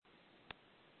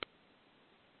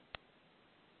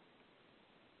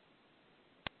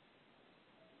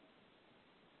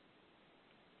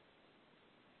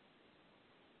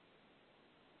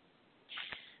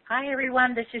Hi,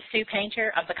 everyone. This is Sue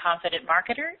Painter of The Confident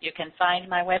Marketer. You can find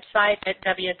my website at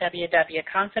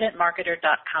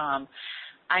www.confidentmarketer.com.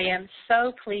 I am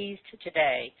so pleased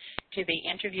today to be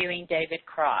interviewing David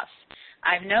Cross.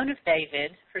 I've known of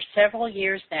David for several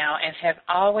years now and have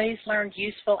always learned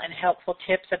useful and helpful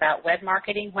tips about web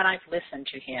marketing when I've listened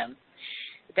to him.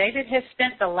 David has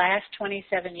spent the last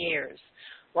 27 years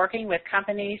working with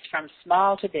companies from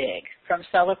small to big, from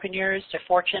solopreneurs to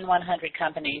Fortune 100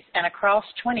 companies, and across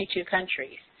 22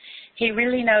 countries. He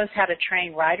really knows how to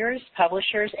train writers,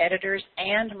 publishers, editors,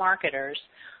 and marketers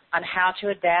on how to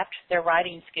adapt their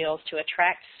writing skills to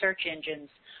attract search engines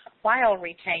while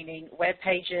retaining web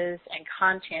pages and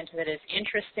content that is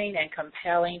interesting and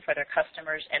compelling for their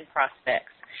customers and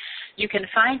prospects. You can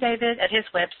find David at his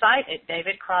website at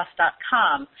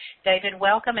davidcross.com. David,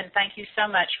 welcome, and thank you so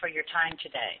much for your time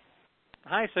today.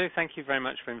 Hi, Sue. Thank you very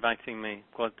much for inviting me.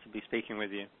 Glad to be speaking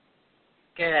with you.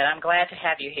 Good. I'm glad to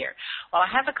have you here. Well, I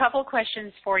have a couple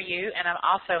questions for you, and I'm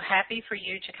also happy for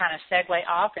you to kind of segue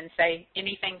off and say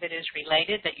anything that is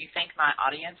related that you think my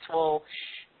audience will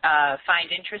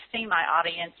find interesting. My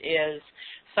audience is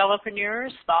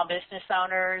solopreneurs, small business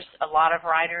owners, a lot of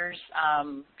writers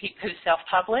who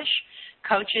self-publish,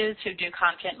 coaches who do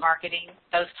content marketing,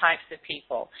 those types of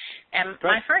people. And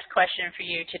my first question for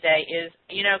you today is,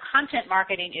 you know, content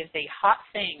marketing is the hot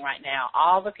thing right now.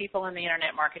 All the people in the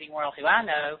internet marketing world who I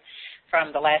know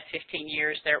from the last 15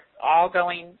 years, they're all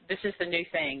going, this is the new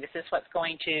thing. This is what's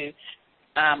going to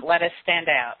let us stand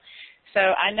out. So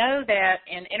I know that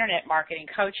in internet marketing,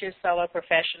 coaches, solo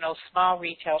professionals, small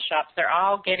retail shops, they're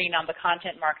all getting on the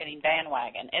content marketing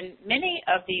bandwagon. And many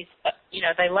of these,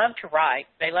 they love to write.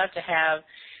 They love to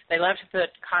put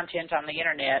content on the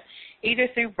internet, either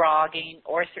through blogging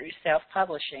or through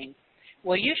self-publishing.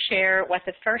 Will you share what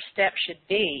the first step should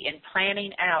be in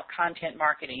planning out content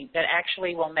marketing that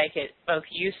actually will make it both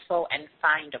useful and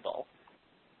findable?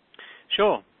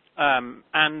 Sure.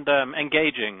 And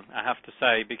engaging, I have to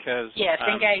say, because yes,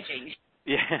 engaging.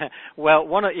 Yeah. Well,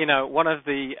 one of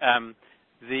the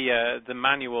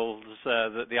manuals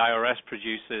that the IRS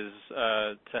produces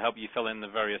to help you fill in the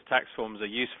various tax forms are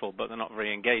useful, but they're not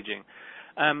very engaging.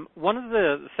 One of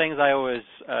the things I always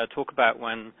talk about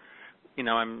when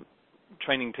I'm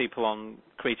training people on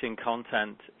creating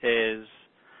content is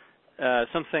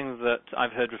something that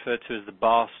I've heard referred to as the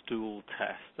bar stool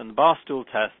test. And the bar stool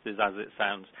test is as it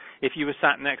sounds. If you were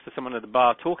sat next to someone at the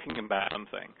bar talking about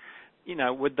something,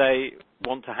 would they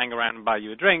want to hang around and buy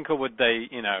you a drink, or would they,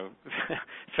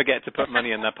 forget to put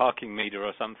money in their parking meter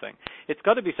or something? It's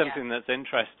got to be something that's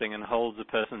interesting and holds a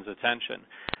person's attention.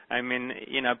 I mean,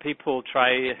 people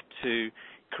try to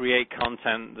create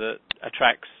content that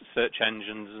attracts search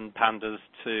engines and panders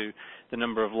to the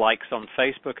number of likes on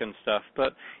Facebook and stuff,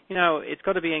 but it's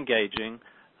got to be engaging.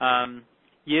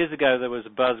 Years ago there was a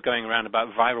buzz going around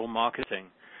about viral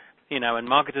marketing, and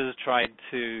marketers tried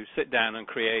to sit down and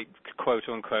create quote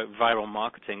unquote viral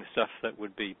marketing stuff that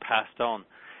would be passed on.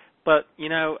 But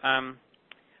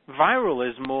viral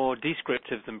is more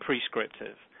descriptive than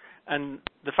prescriptive. And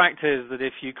the fact is that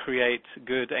if you create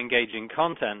good engaging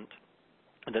content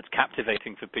that's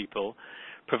captivating for people,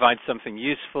 provides something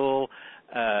useful,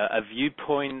 a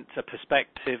viewpoint, a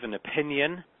perspective, an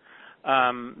opinion,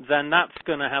 then that's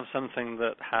going to have something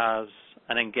that has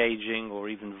an engaging or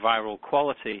even viral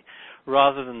quality,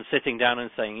 rather than sitting down and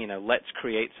saying, let's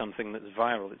create something that's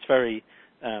viral. It's very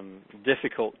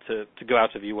difficult to go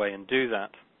out of your way and do that.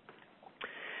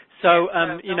 So,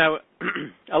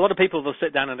 a lot of people will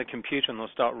sit down at a computer and they'll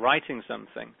start writing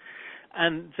something,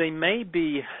 and they may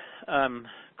be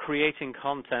creating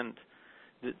content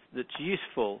that's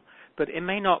useful, but it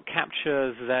may not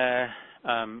capture their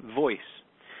voice.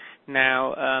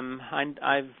 Now,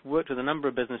 I've worked with a number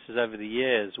of businesses over the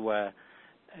years where,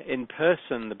 in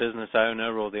person, the business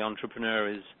owner or the entrepreneur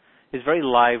is very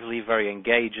lively, very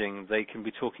engaging. They can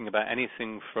be talking about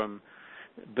anything from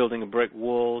building a brick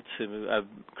wall to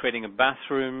creating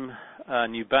a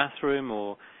new bathroom,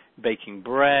 or baking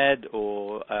bread,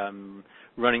 or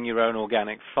running your own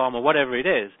organic farm, or whatever it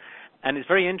is. And it's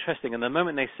very interesting. And the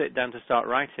moment they sit down to start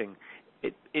writing,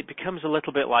 it becomes a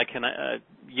little bit like a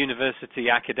university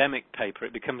academic paper.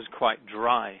 It becomes quite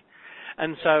dry.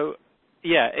 And so,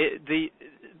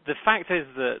 the fact is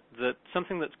that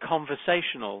something that's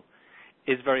conversational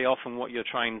is very often what you're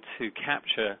trying to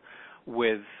capture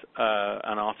with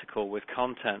an article, with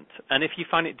content. And if you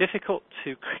find it difficult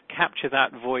to capture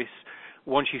that voice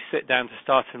once you sit down to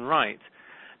start and write,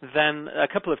 then a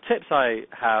couple of tips I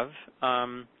have.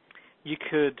 You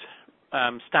could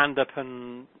stand up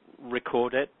and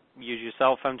record it, use your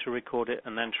cell phone to record it,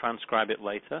 and then transcribe it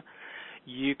later.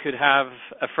 You could have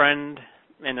a friend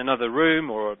in another room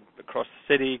or across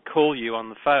the city call you on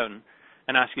the phone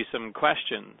and ask you some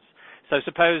questions. So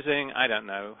supposing, I don't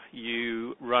know,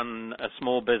 you run a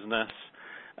small business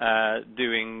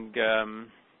doing,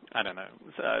 I don't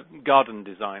know, garden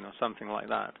design or something like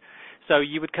that. So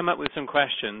you would come up with some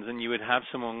questions and you would have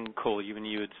someone call you and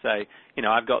you would say,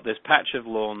 I've got this patch of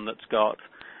lawn that's got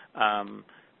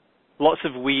lots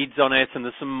of weeds on it and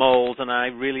there's some mold and I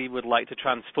really would like to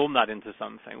transform that into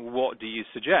something. What do you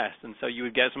suggest? And so you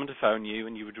would get someone to phone you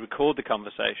and you would record the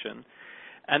conversation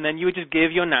and then you would just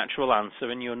give your natural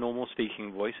answer in your normal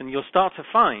speaking voice and you'll start to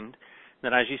find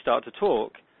that as you start to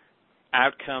talk,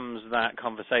 out comes that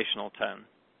conversational tone.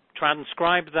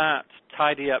 Transcribe that,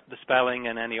 tidy up the spelling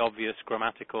and any obvious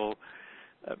grammatical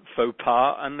faux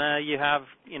pas, and there you have,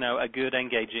 a good,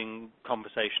 engaging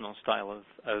conversational style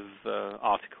of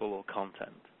article or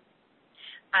content.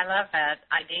 I love that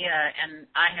idea, and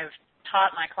I have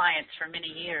taught my clients for many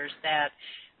years that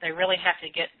they really have to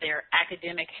get their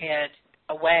academic head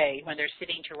away when they're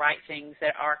sitting to write things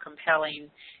that are compelling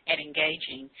and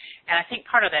engaging. And I think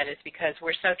part of that is because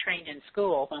we're so trained in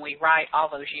school when we write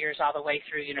all those years all the way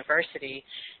through university,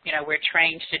 we're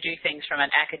trained to do things from an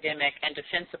academic and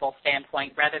defensible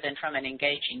standpoint rather than from an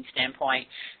engaging standpoint.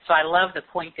 So I love the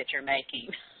point that you're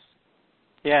making.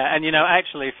 Yeah, and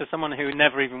actually for someone who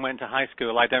never even went to high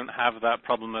school, I don't have that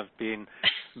problem of being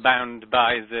bound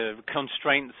by the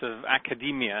constraints of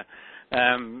academia.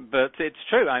 But it's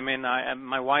true. I mean,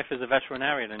 my wife is a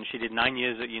veterinarian, and she did 9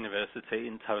 years at university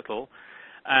in total.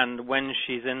 And when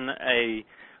she's in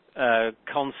a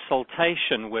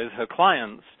consultation with her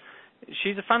clients,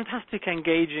 she's a fantastic,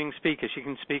 engaging speaker. She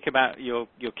can speak about your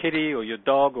kitty or your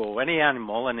dog or any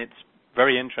animal, and it's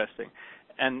very interesting.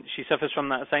 And she suffers from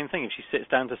that same thing. If she sits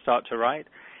down to start to write,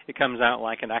 it comes out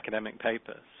like an academic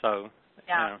paper. So.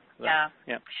 Yeah.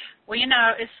 Well,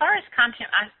 as far as content,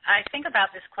 I think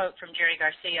about this quote from Jerry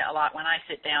Garcia a lot when I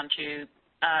sit down to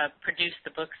produce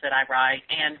the books that I write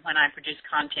and when I produce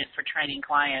content for training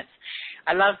clients.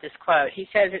 I love this quote. He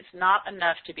says, "It's not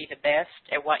enough to be the best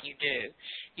at what you do.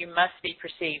 You must be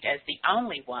perceived as the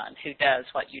only one who does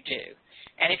what you do.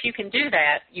 And if you can do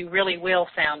that, you really will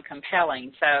sound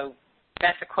compelling." So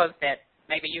that's a quote that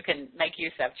maybe you can make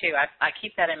use of, too. I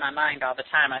keep that in my mind all the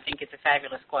time. I think it's a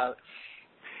fabulous quote.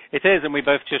 It is, and we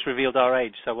both just revealed our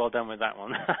age, so well done with that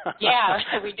one.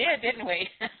 Yeah, we did, didn't we?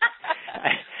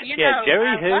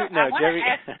 Jerry who? No, Jerry.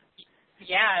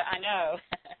 Yeah, I know.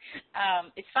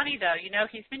 It's funny, though.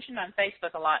 He's mentioned on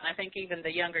Facebook a lot, and I think even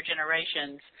the younger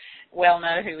generations well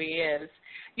know who he is.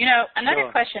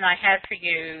 Another question I had for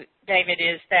you, David,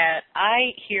 is that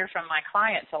I hear from my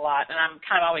clients a lot, and I'm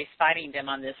kind of always fighting them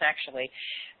on this, actually.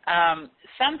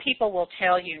 Some people will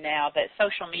tell you now that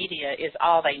social media is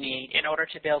all they need in order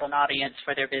to build an audience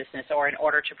for their business or in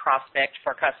order to prospect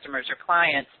for customers or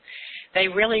clients. They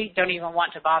really don't even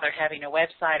want to bother having a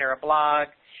website or a blog.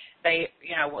 They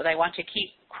want to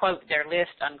keep, quote, their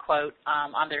list, unquote,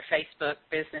 on their Facebook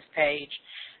business page.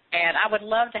 And I would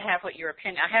love to have what your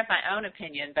opinion, I have my own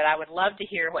opinion, but I would love to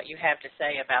hear what you have to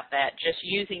say about that, just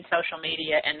using social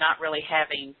media and not really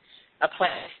having a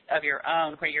place of your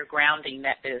own where you're grounding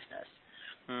that business.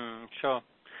 Sure.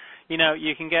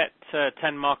 You can get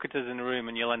 10 marketers in a room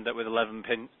and you'll end up with 11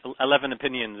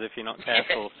 opinions if you're not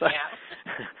careful. So.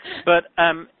 But,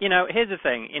 here's the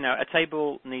thing. A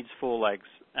table needs 4 legs,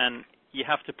 and you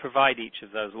have to provide each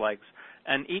of those legs.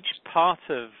 And each part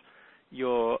of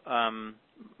your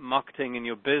marketing in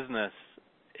your business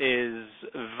is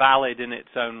valid in its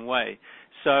own way.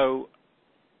 So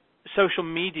social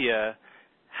media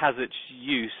has its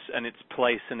use and its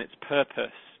place and its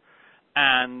purpose,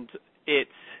 and it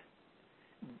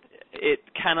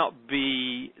cannot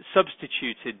be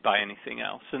substituted by anything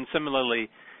else. And similarly,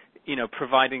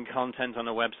 providing content on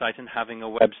a website and having a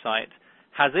website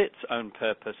has its own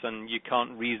purpose, and you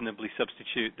can't reasonably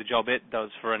substitute the job it does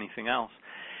for anything else.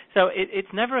 So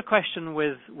it's never a question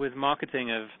with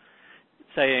marketing of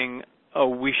saying, oh,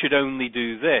 we should only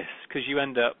do this, because you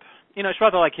end up, it's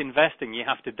rather like investing. You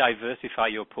have to diversify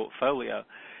your portfolio.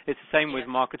 It's the same with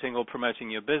marketing or promoting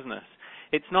your business.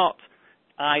 It's not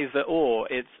either or,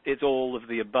 it's all of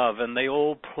the above, and they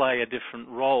all play a different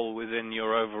role within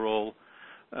your overall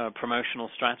promotional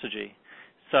strategy.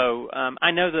 So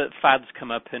I know that fads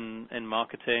come up in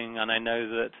marketing, and I know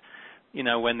that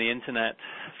when the internet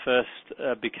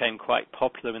first became quite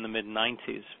popular in the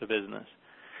mid-90s for business,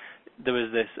 there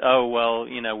was this,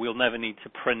 we'll never need to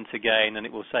print again, and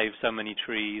it will save so many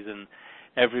trees, and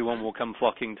everyone will come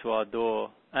flocking to our door.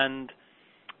 And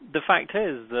the fact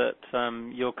is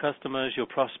that your customers, your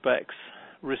prospects,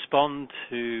 respond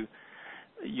to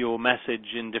your message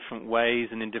in different ways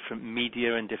and in different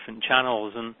media and different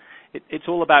channels. And it's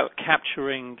all about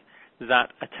capturing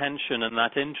that attention and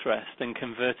that interest and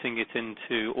converting it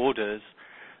into orders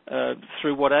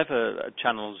through whatever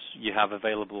channels you have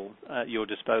available at your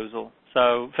disposal.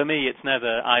 So for me, it's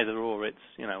never either or. It's,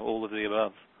 all of the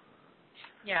above.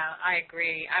 Yeah, I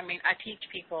agree. I mean, I teach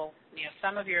people,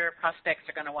 some of your prospects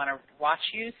are going to want to watch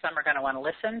you, some are going to want to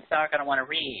listen, some are going to want to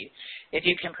read. If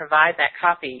you can provide that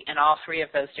copy in all three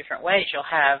of those different ways, you'll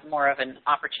have more of an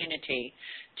opportunity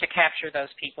to capture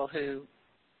those people who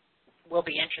will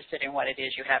be interested in what it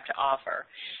is you have to offer.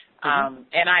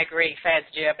 And I agree, fads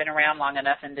do. I've been around long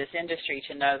enough in this industry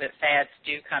to know that fads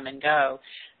do come and go.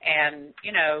 And,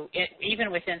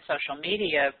 even within social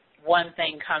media, one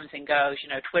thing comes and goes.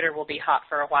 Twitter will be hot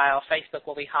for a while, Facebook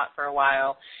will be hot for a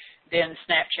while, then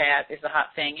Snapchat is the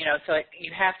hot thing. So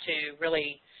you have to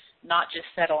really not just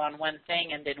settle on one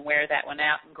thing and then wear that one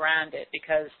out and grind it,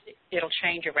 because it'll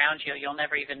change around you. You'll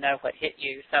never even know what hit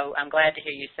you. So I'm glad to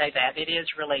hear you say that. It is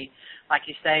really, like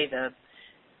you say,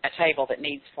 a table that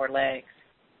needs four legs.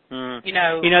 There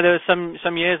was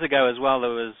some years ago as well, there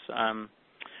was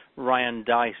Ryan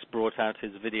Dice brought out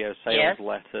his video sales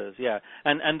letters. Yeah.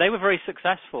 And they were very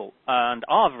successful and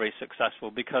are very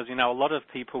successful because, a lot of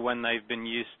people, when they've been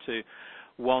used to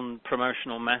one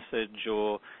promotional message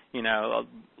or, a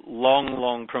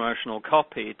long promotional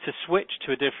copy, to switch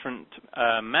to a different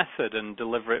method and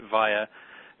deliver it via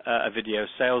a video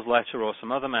sales letter or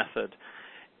some other method,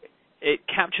 it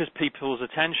captures people's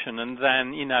attention, and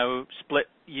then,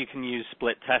 you can use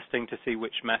split testing to see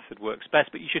which method works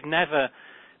best, but you should never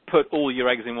put all your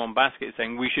eggs in one basket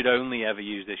saying we should only ever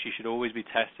use this. You should always be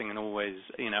testing and always,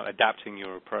 adapting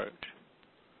your approach.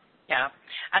 Yeah.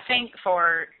 I think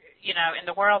in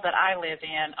the world that I live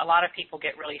in, a lot of people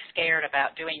get really scared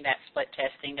about doing that split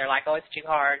testing. They're like, oh, it's too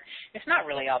hard. It's not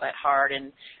really all that hard,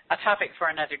 and a topic for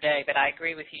another day, but I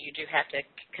agree with you. You do have to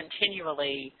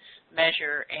continually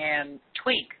measure and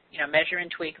tweak, measure and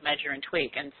tweak,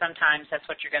 and sometimes that's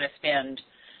what you're going to spend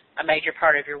a major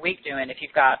part of your week doing if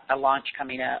you've got a launch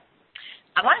coming up.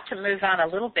 I'd like to move on a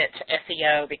little bit to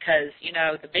SEO because,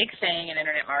 the big thing in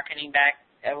internet marketing back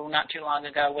not too long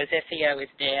ago was SEO is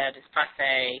dead, it's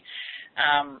passé.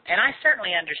 And I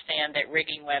certainly understand that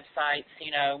rigging websites,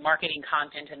 marketing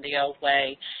content in the old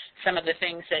way, some of the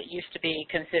things that used to be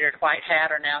considered white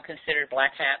hat are now considered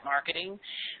black hat marketing.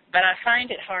 But I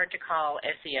find it hard to call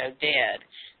SEO dead.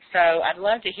 So I'd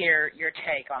love to hear your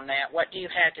take on that. What do you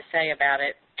have to say about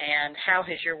it, and how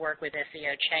has your work with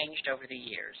SEO changed over the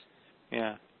years?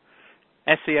 Yeah.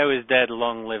 SEO is dead,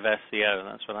 long live SEO,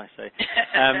 that's what I say.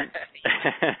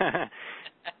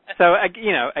 So,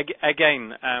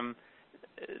 again,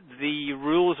 the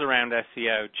rules around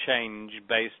SEO change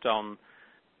based on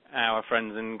our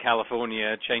friends in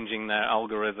California changing their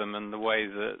algorithm and the way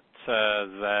that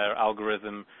their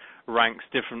algorithm ranks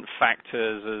different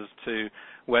factors as to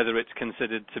whether it's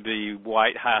considered to be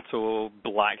white hat or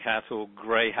black hat or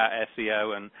gray hat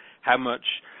SEO, and how much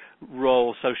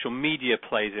role social media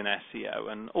plays in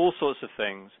SEO, and all sorts of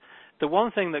things. The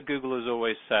one thing that Google has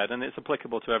always said, and it's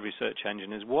applicable to every search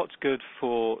engine, is what's good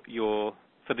for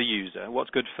the user, what's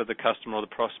good for the customer or the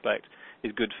prospect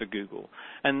is good for Google.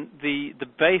 And the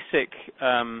basic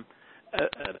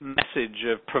message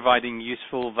of providing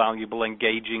useful, valuable,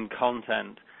 engaging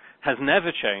content has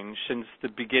never changed since the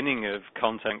beginning of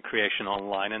content creation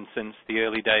online and since the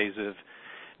early days of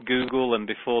Google, and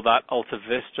before that Alta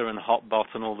Vista and Hotbot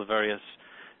and all the various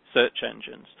search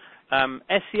engines.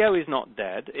 SEO is not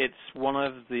dead. It's one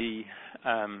of the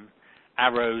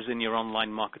arrows in your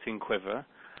online marketing quiver.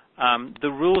 The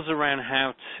rules around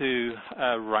how to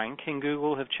rank in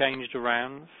Google have changed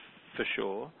around, for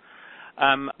sure.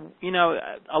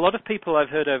 A lot of people I've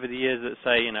heard over the years that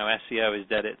say, SEO is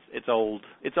dead. It's old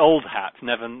hat.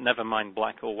 Never mind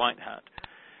black or white hat.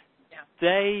 Yeah.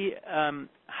 They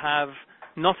have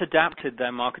not adapted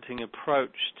their marketing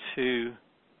approach to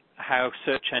how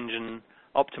search engine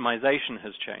optimization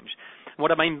has changed.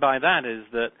 What I mean by that is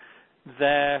that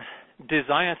their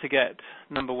desire to get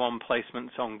number one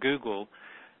placements on Google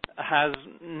has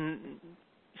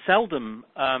seldom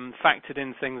factored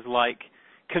in things like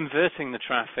converting the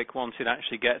traffic once it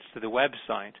actually gets to the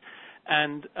website.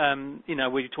 And,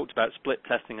 we talked about split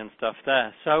testing and stuff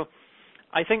there. So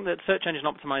I think that search engine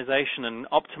optimization and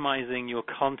optimizing your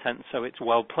content so it's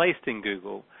well placed in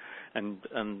Google and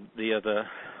the other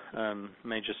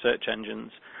major search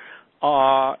engines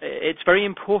it's very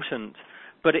important,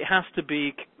 but it has to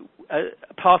be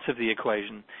a part of the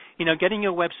equation. Getting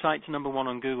your website to number one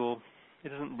on Google,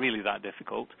 it isn't really that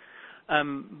difficult,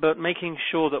 but making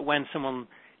sure that when someone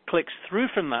clicks through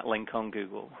from that link on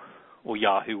Google, or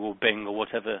Yahoo or Bing or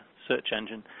whatever search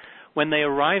engine, when they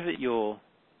arrive at your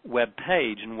web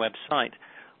page and website,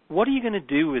 what are you going to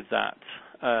do with that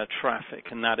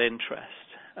traffic and that interest?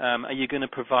 Are you going to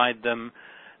provide them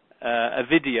a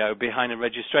video behind a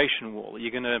registration wall? Are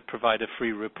you going to provide a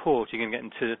free report? Are you going to get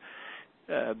them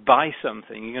to buy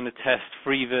something? You're going to test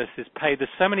free versus paid. There's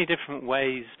so many different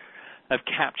ways of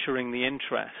capturing the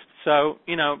interest. So,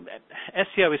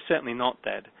 SEO is certainly not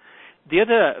dead. The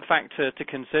other factor to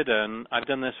consider, and I've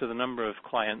done this with a number of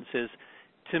clients, is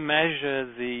to measure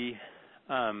the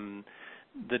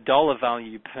dollar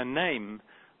value per name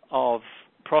of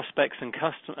prospects and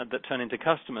that turn into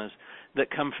customers that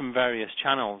come from various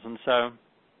channels. And so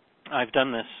I've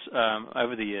done this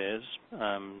over the years.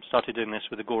 Started doing this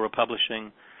with Agora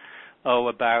Publishing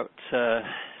about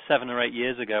 7 or 8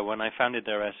 years ago when I founded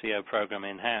their SEO program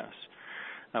in-house.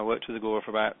 I worked with Agora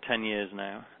for about 10 years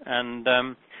now.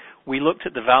 And we looked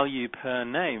at the value per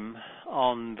name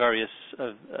on various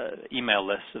email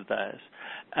lists of theirs.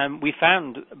 And we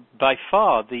found by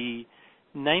far the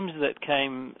names that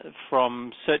came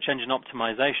from search engine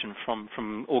optimization,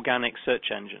 from organic search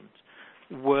engines,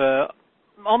 were,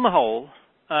 on the whole,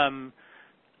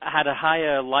 had a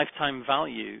higher lifetime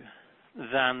value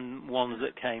than ones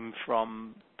that came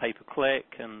from pay-per-click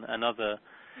and other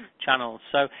channels.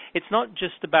 So it's not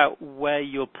just about where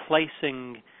you're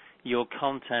placing your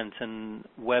content and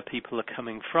where people are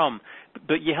coming from,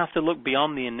 but you have to look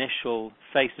beyond the initial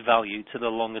face value to the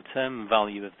longer-term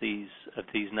value of these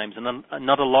names, and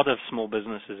not a lot of small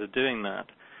businesses are doing that.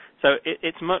 So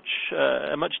it's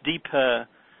a much deeper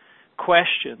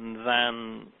question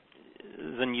than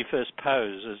you first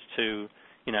pose as to,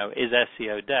 is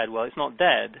SEO dead? Well, it's not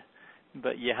dead,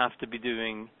 but you have to be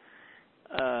doing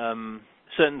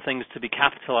certain things to be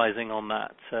capitalizing on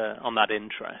that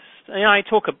interest. And I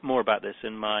talk more about this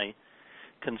in my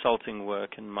consulting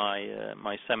work and my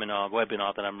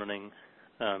webinar that I'm running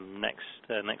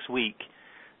next week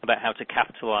about how to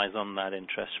capitalize on that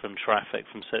interest from traffic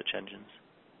from search engines.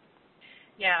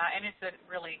 Yeah, and it's a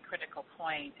really critical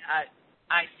point.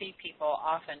 I see people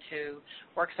often who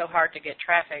work so hard to get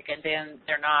traffic, and then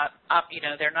they're not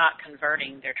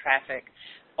converting their traffic,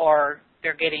 or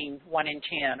they're getting 1 in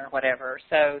 10 or whatever.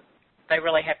 So they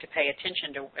really have to pay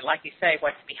attention to, like you say,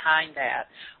 what's behind that.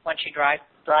 Once you drive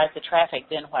the traffic,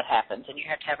 then what happens? And you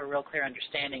have to have a real clear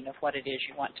understanding of what it is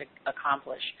you want to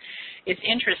accomplish. It's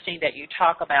interesting that you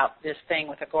talk about this thing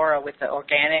with Agora, with the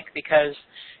organic, because,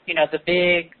 the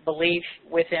big belief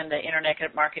within the internet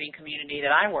marketing community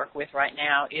that I work with right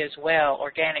now is,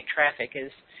 organic traffic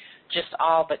is just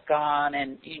all but gone,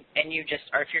 or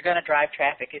if you're going to drive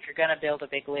traffic, if you're going to build a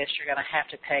big list, you're going to have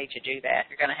to pay to do that.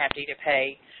 You're going to have to either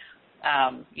pay,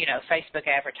 Facebook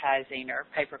advertising or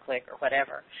pay-per-click or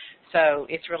whatever. So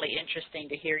it's really interesting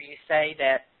to hear you say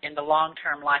that in the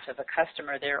long-term life of a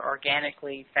customer, their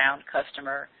organically found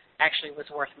customer actually was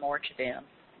worth more to them.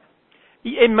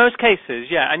 In most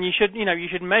cases, yeah, and you should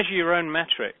measure your own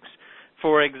metrics.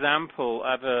 For example,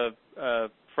 I have a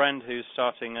friend who's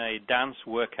starting a dance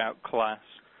workout class,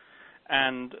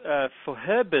 and for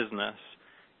her business,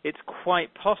 it's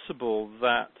quite possible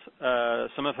that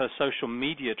some of her social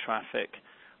media traffic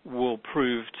will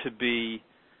prove to be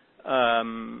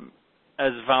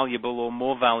as valuable or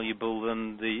more valuable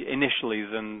than the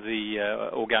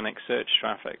organic search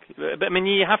traffic. But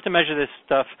you have to measure this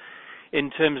stuff in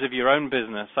terms of your own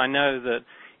business. I know that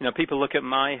people look at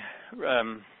my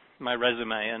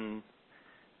resume and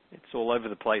it's all over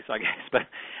the place, I guess. But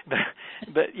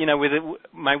with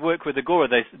my work with Agora,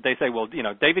 they say, well,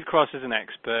 David Cross is an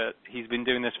expert. He's been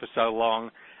doing this for so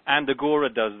long, and Agora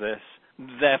does this.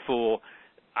 Therefore,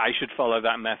 I should follow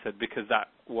that method because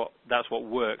that's what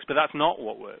works. But that's not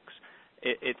what works.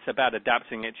 It's about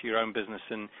adapting it to your own business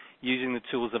and using the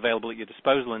tools available at your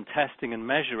disposal and testing and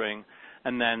measuring,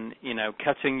 and then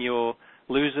cutting your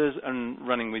losers and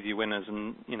running with your winners,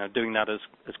 and doing that as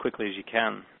quickly as you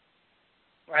can.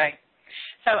 Right.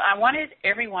 So I wanted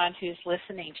everyone who's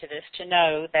listening to this to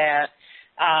know that,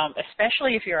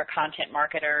 especially if you're a content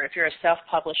marketer, if you're a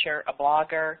self-publisher, a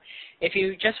blogger, if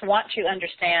you just want to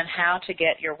understand how to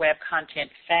get your web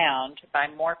content found by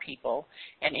more people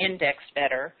and indexed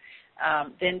better,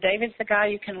 then David's the guy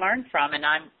you can learn from. And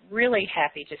I'm really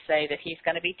happy to say that he's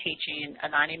going to be teaching a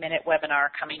 90-minute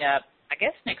webinar coming up, I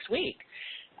guess, next week.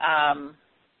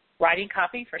 Writing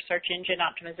copy for search engine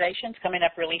optimization is coming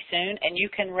up really soon, and you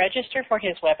can register for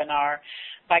his webinar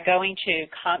by going to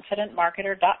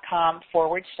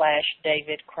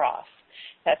confidentmarketer.com/David Cross.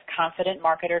 That's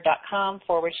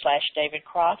confidentmarketer.com/David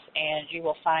Cross, and you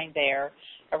will find there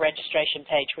a registration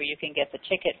page where you can get the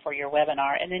ticket for your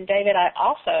webinar. And then, David, I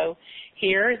also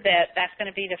hear that that's going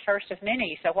to be the first of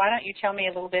many. So why don't you tell me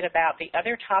a little bit about the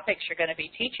other topics you're going to be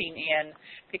teaching in,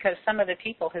 because some of the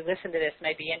people who listen to this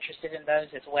may be interested in those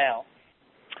as well.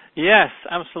 Yes,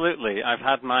 absolutely. I've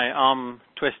had my arm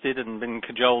twisted and been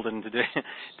cajoled into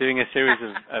doing a series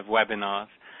of webinars.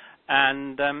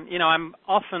 And, I'm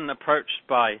often approached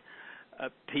by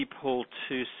people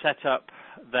to set up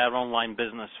their online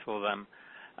business for them.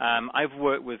 I've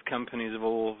worked with companies of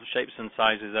all shapes and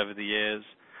sizes over the years.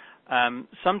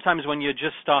 Sometimes when you're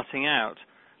just starting out,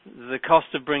 the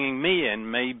cost of bringing me in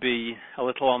may be a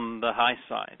little on the high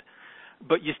side,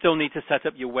 but you still need to set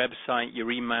up your website,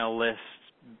 your email list,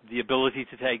 the ability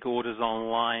to take orders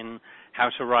online, how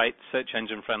to write search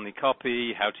engine-friendly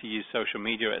copy, how to use social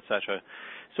media, etc.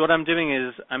 So what I'm doing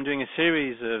is I'm doing a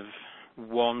series of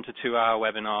 1 to 2 hour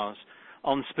webinars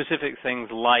on specific things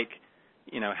like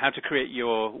how to create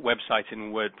your website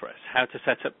in WordPress, how to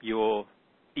set up your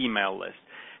email list,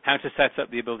 how to set up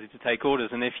the ability to take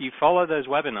orders. And if you follow those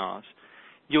webinars,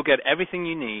 you'll get everything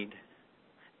you need,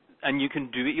 and you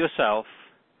can do it yourself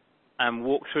and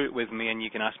walk through it with me, and you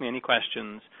can ask me any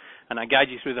questions, and I guide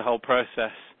you through the whole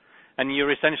process. And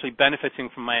you're essentially benefiting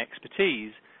from my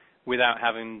expertise without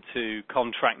having to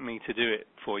contract me to do it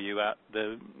for you at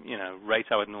the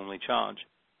rate I would normally charge.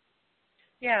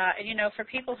 Yeah, and for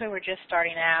people who are just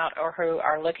starting out or who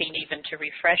are looking even to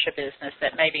refresh a business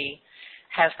that maybe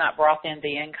has not brought in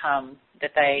the income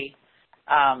that they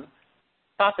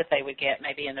thought that they would get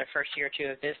maybe in their first year or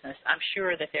two of business, I'm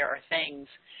sure that there are things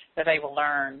that they will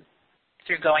learn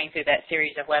through going through that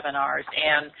series of webinars.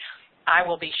 And I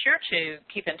will be sure to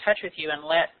keep in touch with you and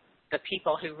let the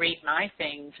people who read my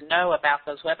things know about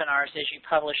those webinars as you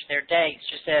publish their dates,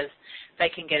 just as they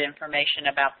can get information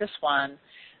about this one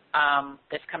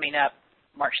that's coming up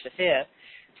March the 5th.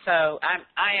 So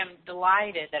I am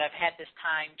delighted that I've had this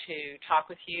time to talk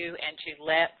with you and to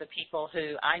let the people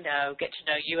who I know get to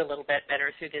know you a little bit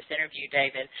better through this interview,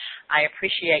 David. I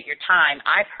appreciate your time.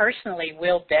 I personally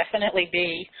will definitely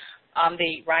be on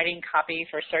the writing copy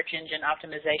for search engine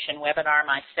optimization webinar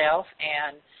myself,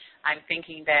 and I'm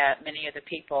thinking that many of the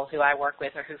people who I work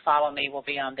with or who follow me will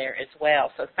be on there as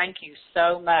well. So thank you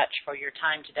so much for your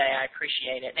time today. I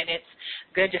appreciate it. And it's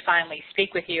good to finally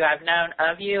speak with you. I've known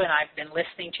of you, and I've been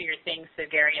listening to your things through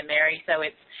Gary and Mary, so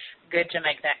it's good to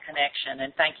make that connection.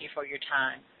 And thank you for your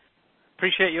time.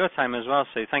 Appreciate your time as well,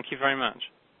 Sue. Thank you very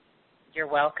much. You're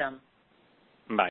welcome.